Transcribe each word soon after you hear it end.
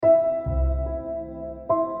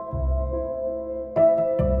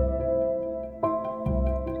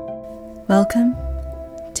Welcome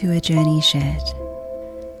to A Journey Shared,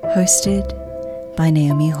 hosted by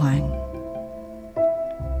Naomi Huang.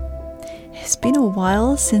 It's been a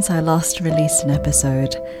while since I last released an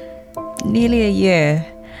episode, nearly a year,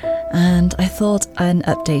 and I thought an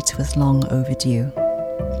update was long overdue.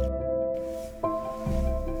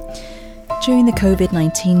 During the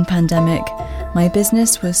COVID-19 pandemic, my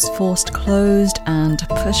business was forced closed and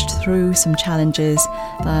pushed through some challenges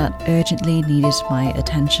that urgently needed my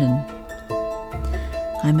attention.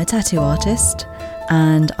 I'm a tattoo artist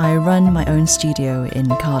and I run my own studio in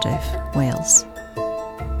Cardiff, Wales.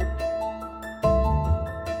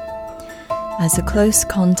 As a close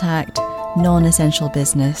contact, non-essential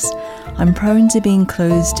business, I'm prone to being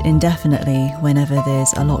closed indefinitely whenever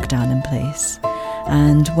there's a lockdown in place,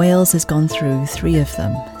 and Wales has gone through 3 of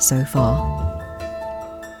them so far.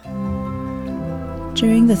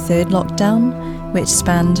 During the third lockdown, which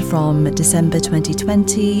spanned from December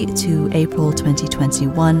 2020 to April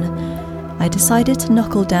 2021, I decided to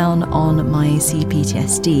knuckle down on my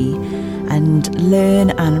CPTSD and learn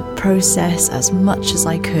and process as much as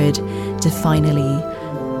I could to finally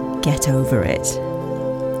get over it.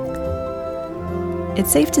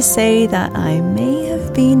 It's safe to say that I may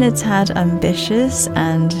have been a tad ambitious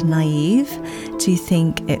and naive to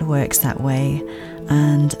think it works that way,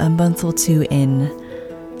 and a month or 2 in,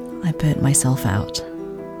 I burnt myself out.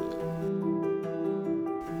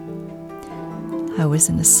 I was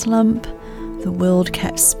in a slump, the world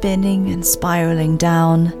kept spinning and spiraling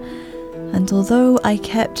down, and although I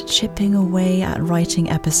kept chipping away at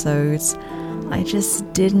writing episodes, I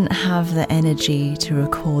just didn't have the energy to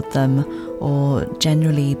record them or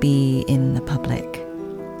generally be in the public.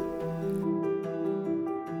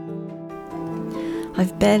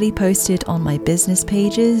 I've barely posted on my business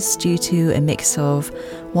pages due to a mix of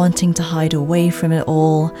wanting to hide away from it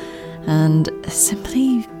all and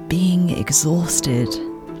simply being exhausted.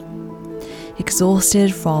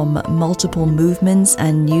 Exhausted from multiple movements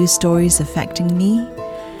and news stories affecting me,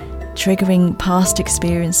 triggering past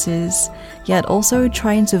experiences, yet also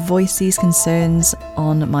trying to voice these concerns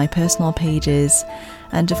on my personal pages,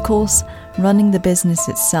 and of course, running the business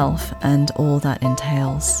itself and all that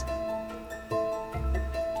entails.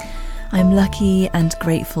 I'm lucky and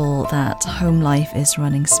grateful that home life is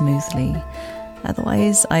running smoothly,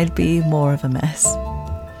 otherwise I'd be more of a mess.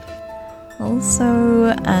 Also,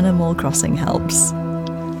 Animal Crossing helps.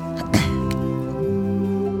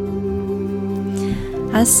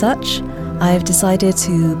 As such, I've decided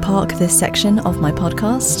to park this section of my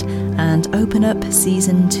podcast and open up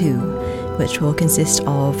Season 2, which will consist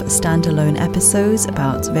of standalone episodes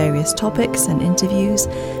about various topics and interviews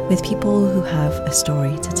with people who have a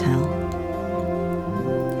story to tell.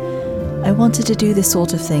 I wanted to do this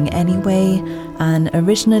sort of thing anyway, and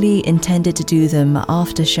originally intended to do them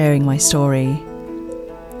after sharing my story.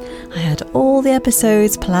 I had all the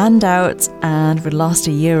episodes planned out and would last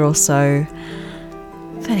a year or so.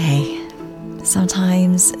 But hey,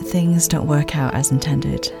 sometimes things don't work out as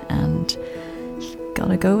intended, and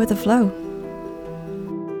gotta go with the flow.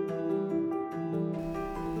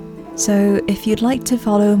 So if you'd like to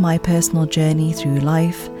follow my personal journey through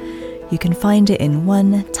life, you can find it in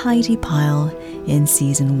one tidy pile in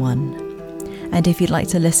Season 1. And if you'd like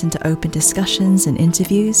to listen to open discussions and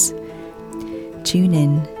interviews, tune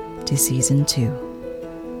in to Season 2.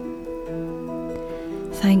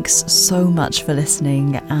 Thanks so much for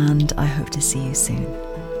listening, and I hope to see you soon.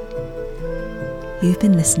 You've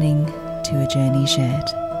been listening to A Journey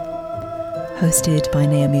Shared, hosted by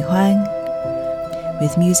Naomi Huang,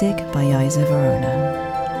 with music by Yaiza Verona.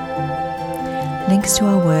 Links to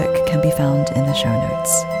our work can be found in the show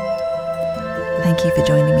notes. Thank you for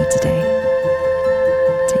joining me today.